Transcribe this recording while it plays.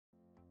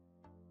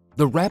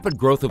The rapid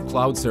growth of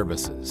cloud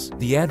services,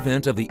 the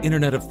advent of the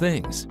Internet of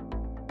Things,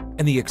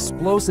 and the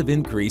explosive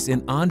increase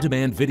in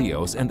on-demand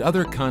videos and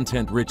other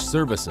content-rich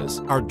services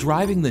are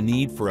driving the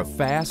need for a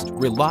fast,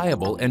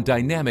 reliable, and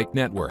dynamic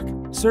network.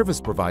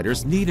 Service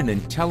providers need an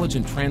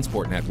intelligent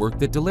transport network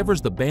that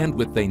delivers the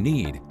bandwidth they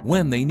need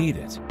when they need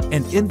it.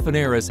 And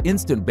Infinera's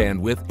instant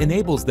bandwidth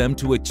enables them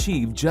to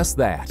achieve just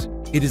that.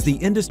 It is the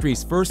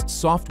industry's first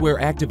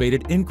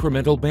software-activated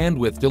incremental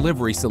bandwidth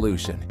delivery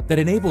solution that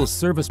enables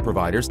service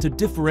providers to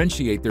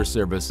differentiate their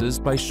services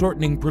by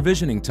shortening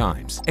provisioning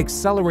times,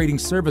 accelerating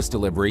service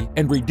delivery,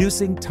 and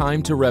reducing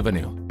time to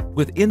revenue.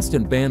 With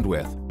instant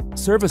bandwidth,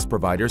 service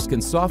providers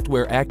can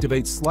software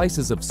activate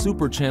slices of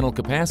super channel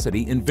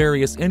capacity in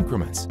various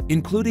increments,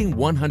 including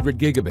 100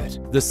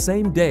 gigabit, the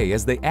same day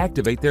as they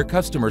activate their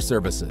customer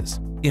services.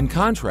 In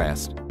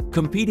contrast,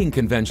 competing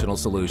conventional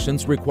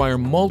solutions require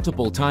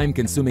multiple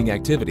time-consuming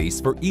activities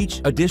for each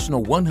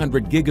additional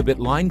 100 gigabit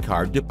line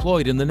card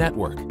deployed in the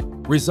network,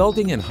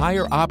 resulting in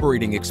higher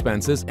operating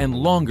expenses and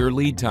longer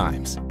lead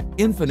times.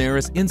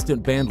 Infinera's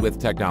instant bandwidth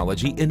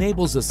technology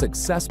enables a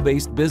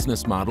success-based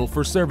business model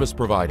for service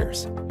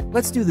providers.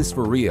 Let's do this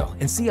for real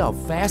and see how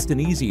fast and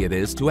easy it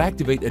is to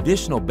activate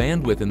additional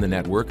bandwidth in the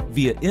network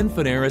via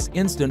Infinera's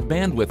instant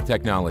bandwidth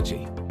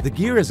technology. The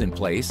gear is in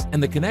place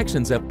and the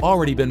connections have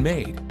already been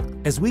made.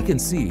 As we can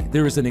see,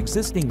 there is an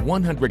existing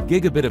 100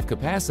 gigabit of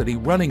capacity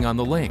running on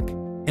the link.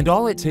 And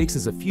all it takes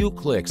is a few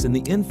clicks in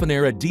the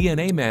Infinera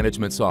DNA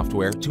management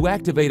software to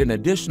activate an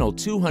additional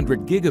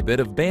 200 gigabit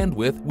of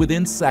bandwidth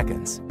within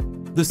seconds.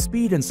 The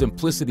speed and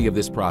simplicity of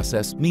this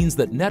process means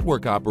that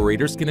network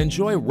operators can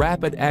enjoy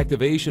rapid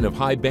activation of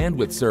high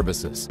bandwidth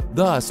services,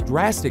 thus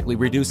drastically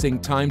reducing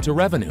time to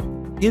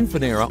revenue.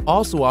 Infinera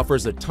also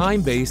offers a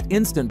time-based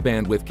instant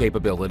bandwidth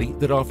capability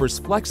that offers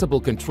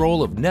flexible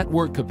control of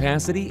network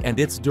capacity and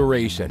its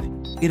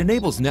duration. It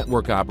enables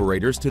network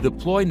operators to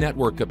deploy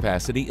network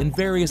capacity in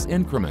various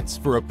increments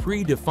for a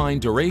predefined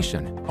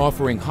duration,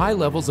 offering high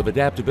levels of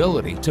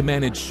adaptability to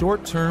manage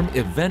short-term,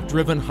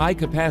 event-driven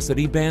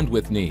high-capacity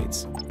bandwidth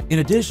needs. In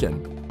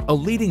addition, a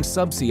leading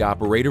subsea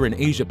operator in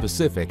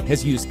Asia-Pacific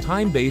has used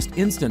time-based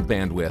instant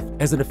bandwidth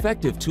as an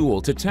effective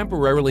tool to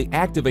temporarily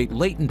activate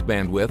latent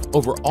bandwidth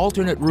over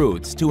alternate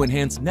routes to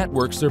enhance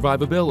network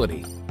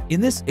survivability. In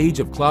this age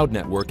of cloud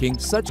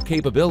networking, such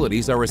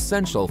capabilities are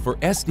essential for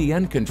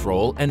SDN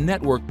control and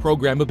network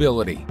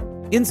programmability.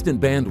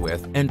 Instant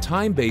bandwidth and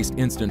time-based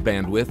instant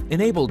bandwidth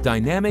enable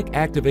dynamic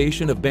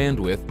activation of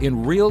bandwidth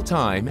in real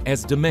time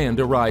as demand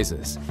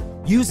arises.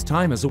 Use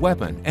time as a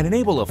weapon and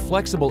enable a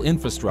flexible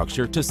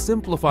infrastructure to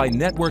simplify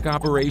network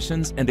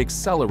operations and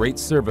accelerate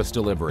service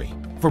delivery.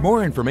 For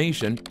more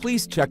information,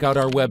 please check out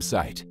our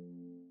website.